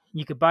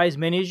 You could buy as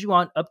many as you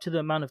want up to the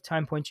amount of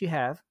time points you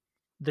have.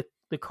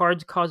 The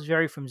cards cost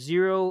vary from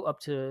 0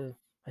 up to,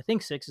 I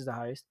think, 6 is the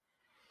highest.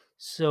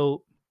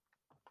 So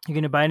you're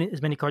going to buy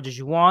as many cards as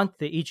you want.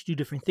 They each do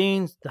different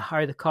things. The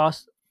higher the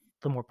cost,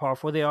 the more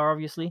powerful they are,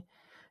 obviously.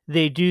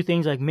 They do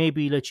things like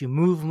maybe let you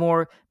move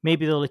more.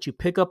 Maybe they'll let you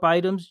pick up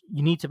items.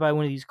 You need to buy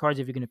one of these cards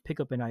if you're going to pick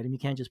up an item. You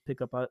can't just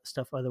pick up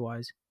stuff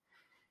otherwise.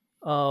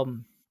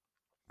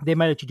 They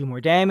might let you do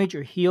more damage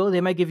or heal.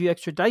 They might give you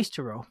extra dice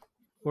to roll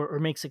or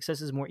make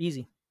successes more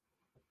easy.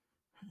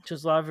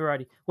 Just a lot of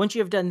variety. Once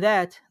you have done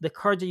that, the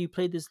cards that you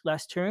played this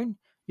last turn,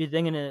 you're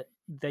then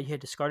that you had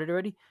discarded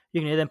already,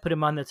 you're gonna then put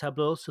them on the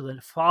tableau so that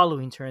the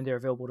following turn they're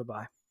available to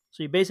buy.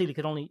 So you basically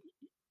could only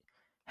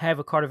have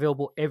a card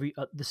available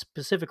the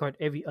specific card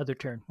every other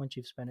turn once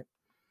you've spent it.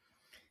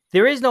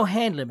 There is no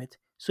hand limit,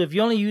 so if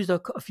you only used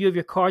a few of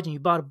your cards and you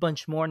bought a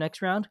bunch more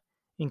next round,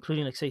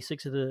 including like say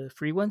 6 of the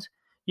free ones,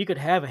 you could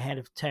have a hand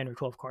of 10 or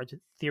 12 cards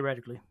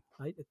theoretically.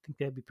 I think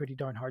that'd be pretty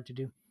darn hard to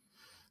do.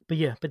 But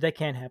yeah, that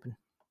can happen.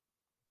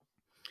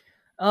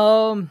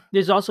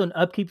 There's also an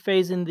upkeep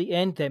phase in the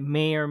end that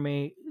may or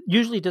may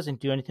usually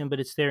doesn't do anything, but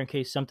it's there in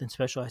case something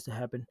special has to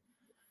happen,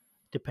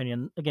 depending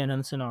on again on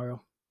the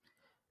scenario.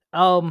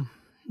 Um,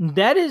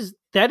 that is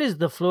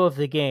the flow of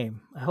the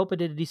game. I hope I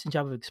did a decent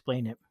job of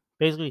explaining it.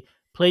 Basically,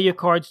 play your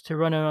cards to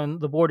run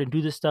around the board and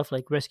do this stuff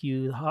like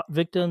rescue the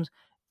victims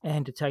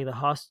and to tag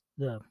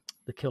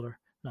the killer,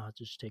 no,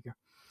 just taker,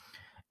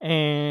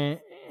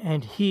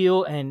 and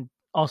heal and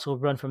also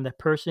run from that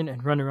person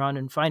and run around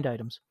and find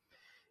items.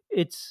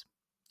 It's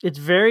it's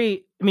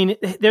very. I mean,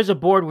 there's a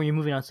board when you're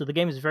moving on, so the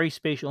game is very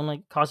spatial.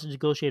 Unlike Hostage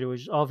Negotiator,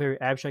 which is all very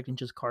abstract and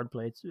just card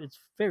play. It's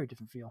very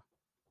different feel.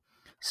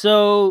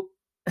 So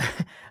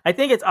I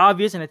think it's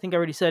obvious, and I think I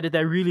already said it, that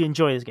I really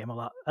enjoy this game a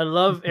lot. I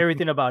love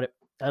everything about it.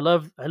 I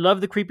love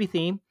the creepy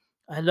theme.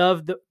 I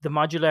love the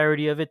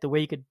modularity of it, the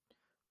way you could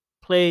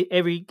play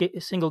every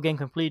single game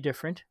completely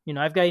different.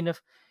 I've got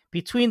enough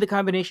between the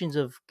combinations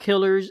of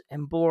killers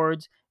and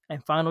boards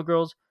and Final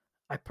Girls.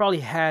 I probably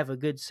have a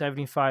good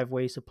 75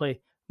 ways to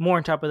play. More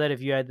on top of that,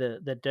 if you add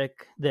the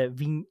deck, the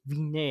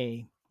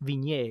Vignet,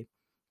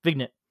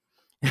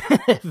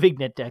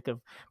 Vignet deck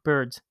of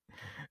birds.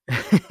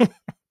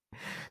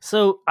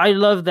 So I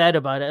love that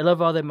about it. I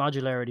love all that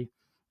modularity.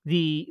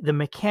 The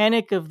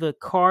mechanic of the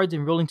cards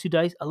and rolling two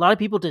dice. A lot of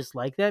people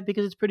dislike that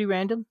because it's pretty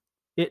random.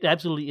 It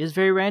absolutely is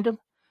very random.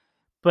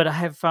 But I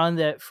have found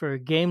that for a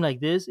game like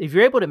this, if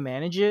you're able to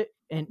manage it,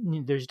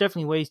 and there's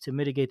definitely ways to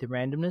mitigate the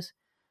randomness.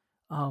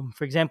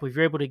 For example, if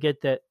you're able to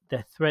get that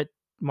threat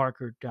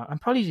marker down, I'm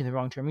probably using the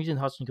wrong term. I'm using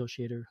the hostage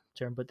negotiator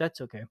term, but that's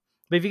okay.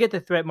 But if you get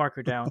the threat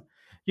marker down,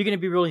 you're going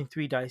to be rolling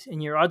three dice,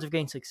 and your odds of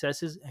getting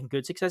successes and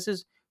good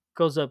successes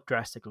goes up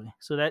drastically.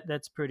 So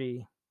that's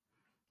pretty.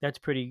 That's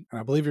pretty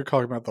And I believe you're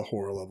talking about the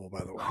horror level,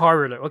 by the way.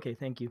 horror level. Okay,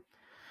 thank you.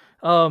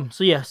 So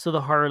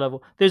the horror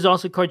level. There's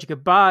also cards you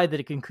could buy that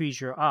it can increase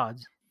your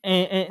odds,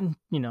 and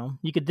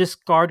you could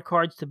discard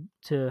cards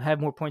to have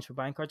more points for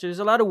buying cards. So there's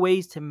a lot of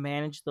ways to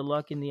manage the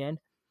luck in the end,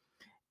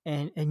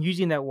 and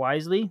using that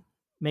wisely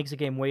makes the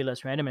game way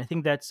less random. And I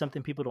think that's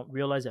something people don't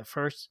realize at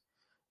first,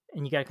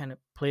 and you got to kind of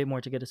play it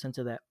more to get a sense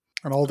of that.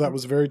 And all that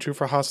was very true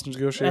for Hostage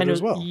Negotiator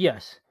as well.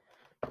 Yes,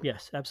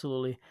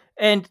 absolutely.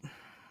 And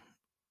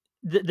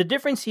the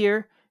difference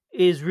here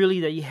is really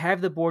that you have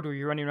the board where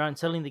you're running around, and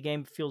suddenly the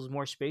game feels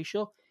more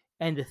spatial,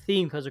 and the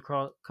theme comes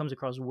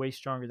across way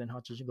stronger than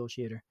Hostage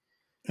Negotiator.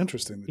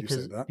 Interesting that you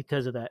say that.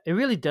 Because of that. It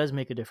really does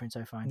make a difference,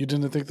 I find. You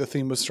didn't think the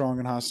theme was strong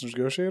in Hostage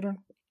Negotiator?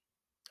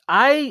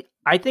 I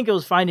think it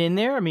was fine in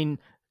there. I mean,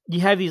 you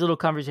have these little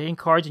conversation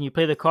cards, and you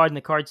play the card, and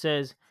the card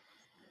says,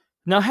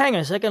 "Now, hang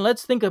on a second.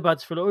 Let's think about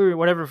this or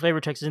whatever flavor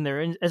text is in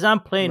there." And as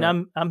I'm playing,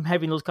 Right. I'm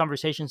having those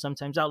conversations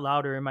sometimes out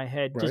louder in my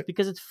head, Right. just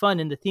because it's fun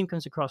and the theme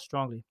comes across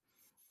strongly.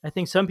 I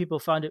think some people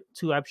found it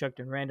too abstract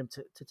and random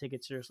to take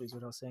it seriously. Is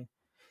what I was saying.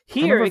 I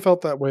Here, never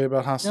felt that way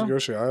about Hostage No?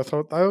 Negotiator.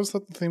 I always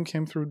thought the theme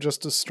came through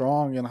just as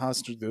strong in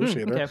Hostage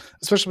Negotiator, okay.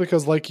 especially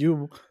because, like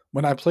you,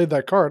 when I played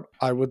that card,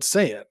 I would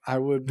say it. I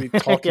would be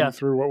talking Yeah.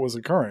 through what was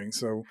occurring.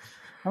 So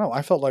I don't know.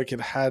 I felt like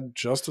it had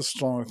just as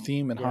strong a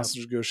theme in Yeah.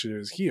 Hostage Negotiator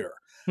as here.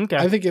 Okay.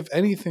 I think if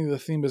anything, the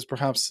theme is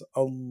perhaps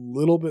a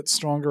little bit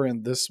stronger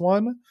in this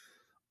one,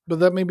 but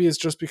that maybe is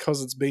just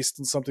because it's based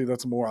in something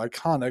that's more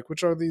iconic,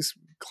 which are these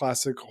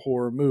classic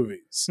horror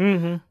movies.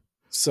 Mm-hmm.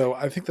 So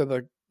I think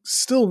that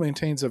still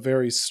maintains a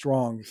very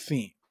strong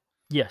theme.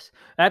 Yes,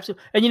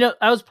 absolutely. And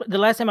the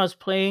last time I was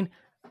playing,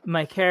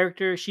 my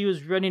character, she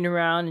was running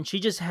around and she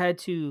just had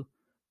to,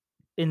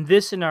 in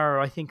this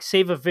scenario, I think,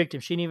 save a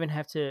victim. She didn't even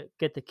have to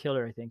get the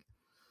killer, I think.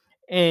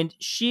 And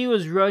she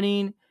was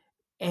running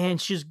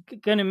and she's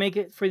gonna make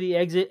it for the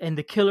exit, and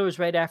the killer was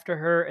right after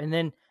her. And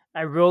then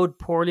I rode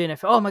poorly, and I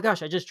felt, oh my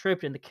gosh, I just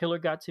tripped, and the killer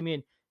got to me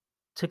and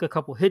took a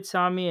couple hits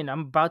on me, and I'm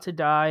about to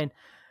die.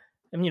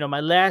 And my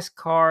last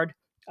card,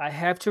 I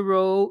have to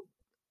roll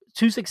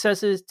 2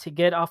 successes to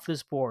get off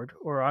this board,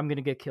 or I'm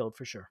gonna get killed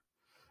for sure.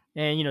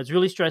 And it's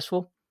really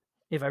stressful.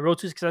 If I roll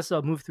 2 successes,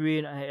 I'll move 3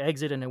 and I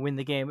exit and I win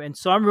the game. And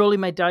so I'm rolling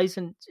my dice,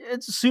 and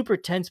it's a super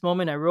tense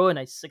moment. I roll and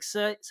I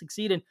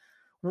succeed, and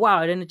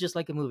wow, it ended just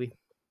like a movie,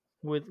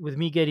 with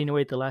me getting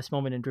away at the last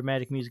moment and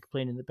dramatic music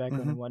playing in the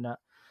background and whatnot.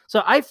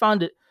 So I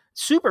found it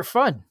super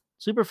fun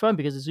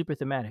because it's super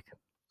thematic.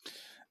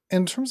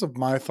 In terms of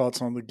my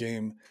thoughts on the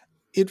game,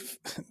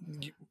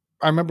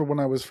 I remember when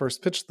I was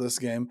first pitched this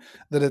game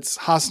that it's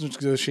Hostage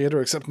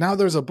Negotiator, except now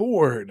there's a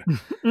board.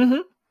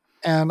 Mm-hmm.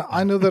 And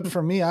I know that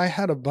for me, I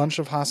had a bunch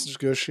of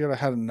Hostage Negotiator. I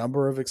had a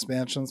number of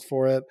expansions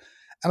for it.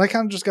 And I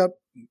kind of just got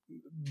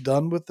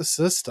done with the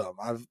system.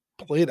 I've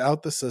played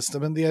out the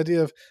system, and the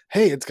idea of,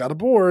 hey, it's got a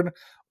board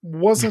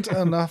wasn't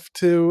enough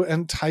to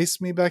entice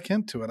me back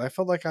into it. I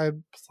felt like I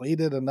had played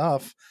it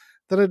enough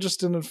that I just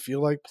didn't feel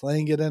like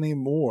playing it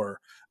anymore.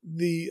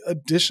 The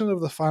addition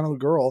of the Final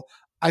Girl,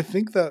 I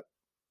think that,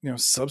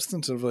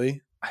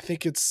 substantively, I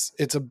think it's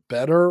a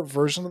better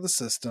version of the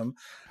system.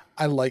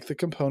 I like the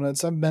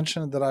components. I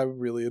mentioned that I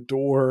really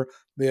adore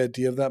the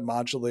idea of that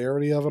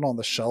modularity of it on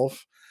the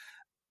shelf.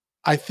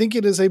 I think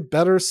it is a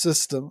better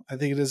system. I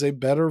think it is a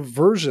better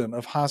version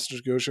of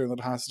Hostage Negotiator than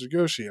Hostage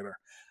Negotiator.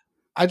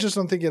 I just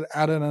don't think it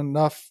added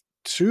enough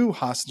to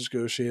Hostage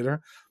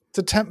Negotiator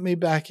to tempt me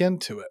back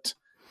into it.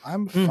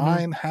 I'm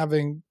fine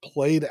having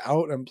played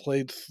out and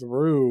played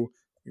through,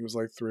 it was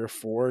like 3 or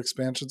 4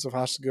 expansions of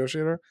Hostage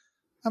Negotiator.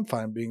 I'm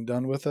fine being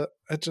done with it.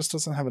 It just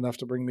doesn't have enough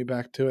to bring me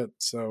back to it,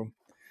 so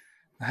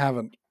I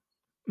haven't.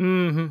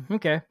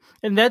 Okay,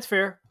 and that's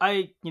fair.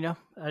 I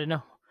don't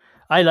know.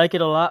 I like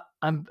it a lot.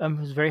 I'm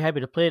very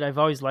happy to play it. I've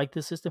always liked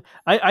this system.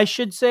 I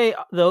should say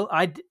though,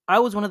 I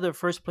was one of the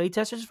first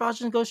playtesters for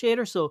Hostage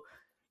Negotiator, so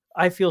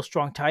I feel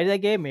strong tie to that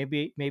game.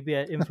 Maybe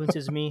it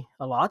influences me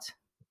a lot.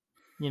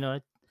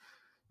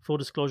 Full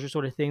disclosure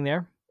sort of thing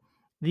there.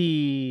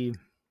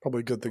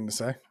 Probably a good thing to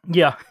say.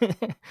 Yeah.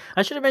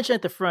 I should have mentioned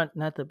at the front,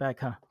 not the back,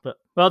 huh? But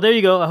well, there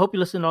you go. I hope you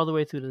listened all the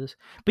way through to this.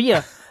 But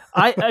yeah,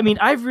 I mean,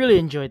 I've really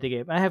enjoyed the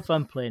game. I have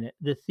fun playing it.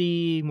 The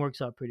theme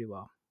works out pretty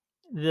well.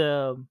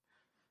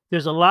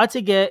 There's a lot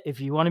to get. If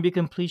you want to be a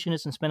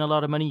completionist and spend a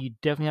lot of money, you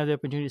definitely have the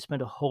opportunity to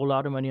spend a whole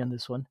lot of money on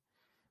this one.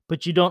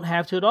 But you don't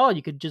have to at all.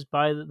 You could just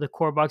buy the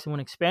core box in one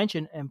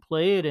expansion and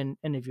play it, and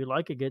if you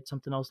like it, get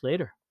something else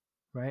later,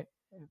 right?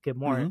 Get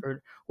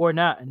more or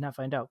not, and not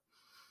find out.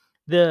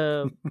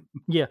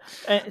 Speaking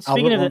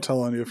Albert of won't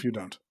tell on you if you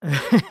don't.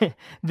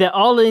 The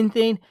all-in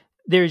thing,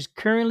 there's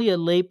currently a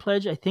late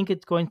pledge. I think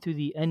it's going through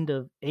the end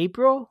of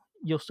April.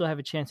 You'll still have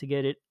a chance to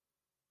get it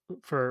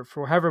for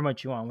however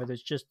much you want, whether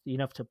it's just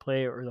enough to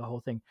play or the whole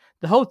thing.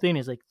 The whole thing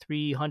is like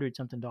 $300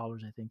 something,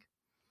 I think.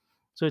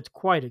 So it's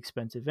quite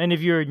expensive. And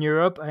if you're in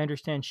Europe, I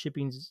understand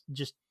shipping's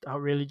just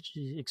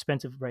outrageously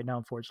expensive right now,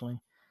 unfortunately.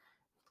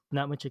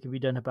 Not much that can be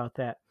done about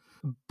that.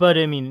 But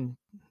I mean,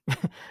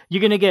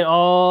 you're going to get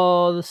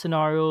all the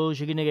scenarios.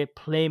 You're going to get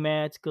play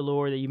mats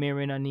galore that you may or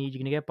may not need. You're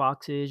going to get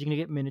boxes. You're going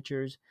to get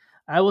miniatures.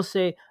 I will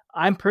say,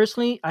 I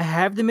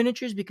have the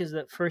miniatures because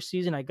that first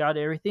season I got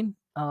everything.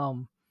 I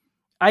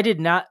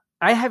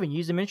haven't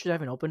used the miniatures. I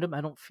haven't opened them. I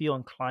don't feel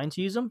inclined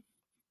to use them.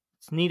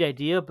 It's a neat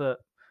idea, but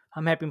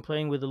I'm happy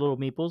playing with the little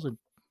meeples, and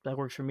that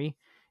works for me.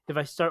 If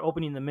I start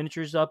opening the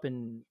miniatures up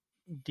and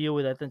deal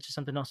with that, then it's just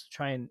something else to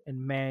try and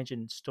manage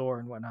and store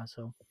and whatnot.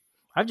 So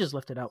I've just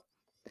left it out.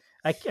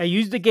 I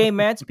use the game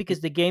mats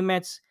because the game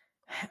mats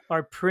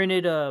are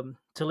printed to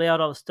lay out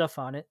all the stuff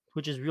on it,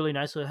 which is really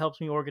nice. So it helps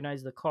me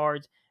organize the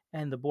cards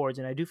and the boards,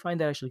 and I do find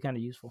that actually kind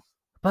of useful.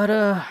 But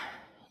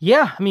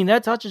yeah, I mean,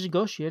 that's Hostage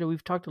Negotiator.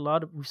 We've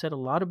said a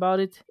lot about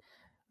it.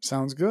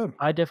 Sounds good.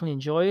 I definitely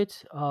enjoy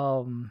it.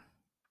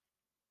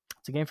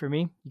 It's a game for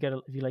me.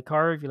 If you like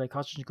card, if you like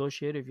Hostage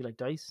Negotiator, if you like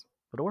dice,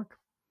 it'll work.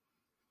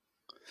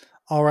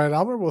 All right,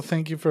 Albert. Well,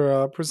 thank you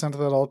for presenting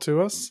that all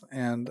to us.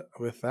 And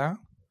with that,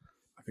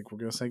 I think we're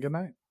going to say good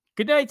night.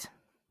 Good night.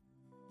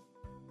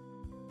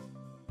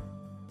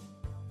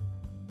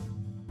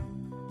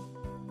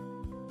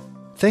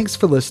 Thanks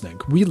for listening.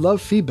 We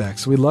love feedback,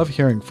 so we love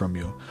hearing from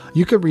you.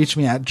 You can reach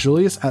me at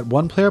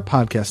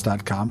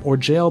julius@oneplayerpodcast.com or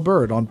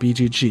JLBird on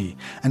BGG,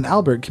 and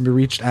Albert can be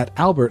reached at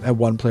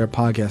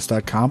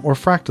albert@oneplayerpodcast.com or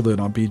Fractalud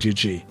on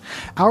BGG.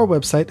 Our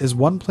website is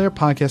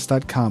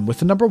oneplayerpodcast.com with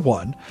the number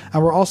 1,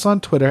 and we're also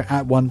on Twitter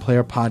at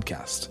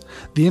oneplayerpodcast.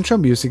 The intro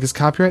music is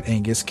copyright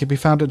Angus, can be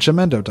found at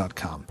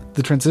jamendo.com.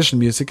 The transition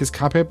music is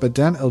copyright by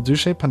Dan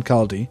Elduce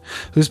Pancaldi,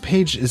 whose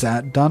page is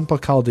at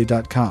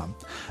donpancaldi.com.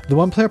 The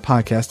One Player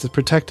Podcast is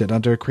protected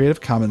under a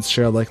Creative Commons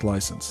share-alike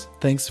license.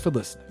 Thanks for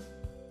listening.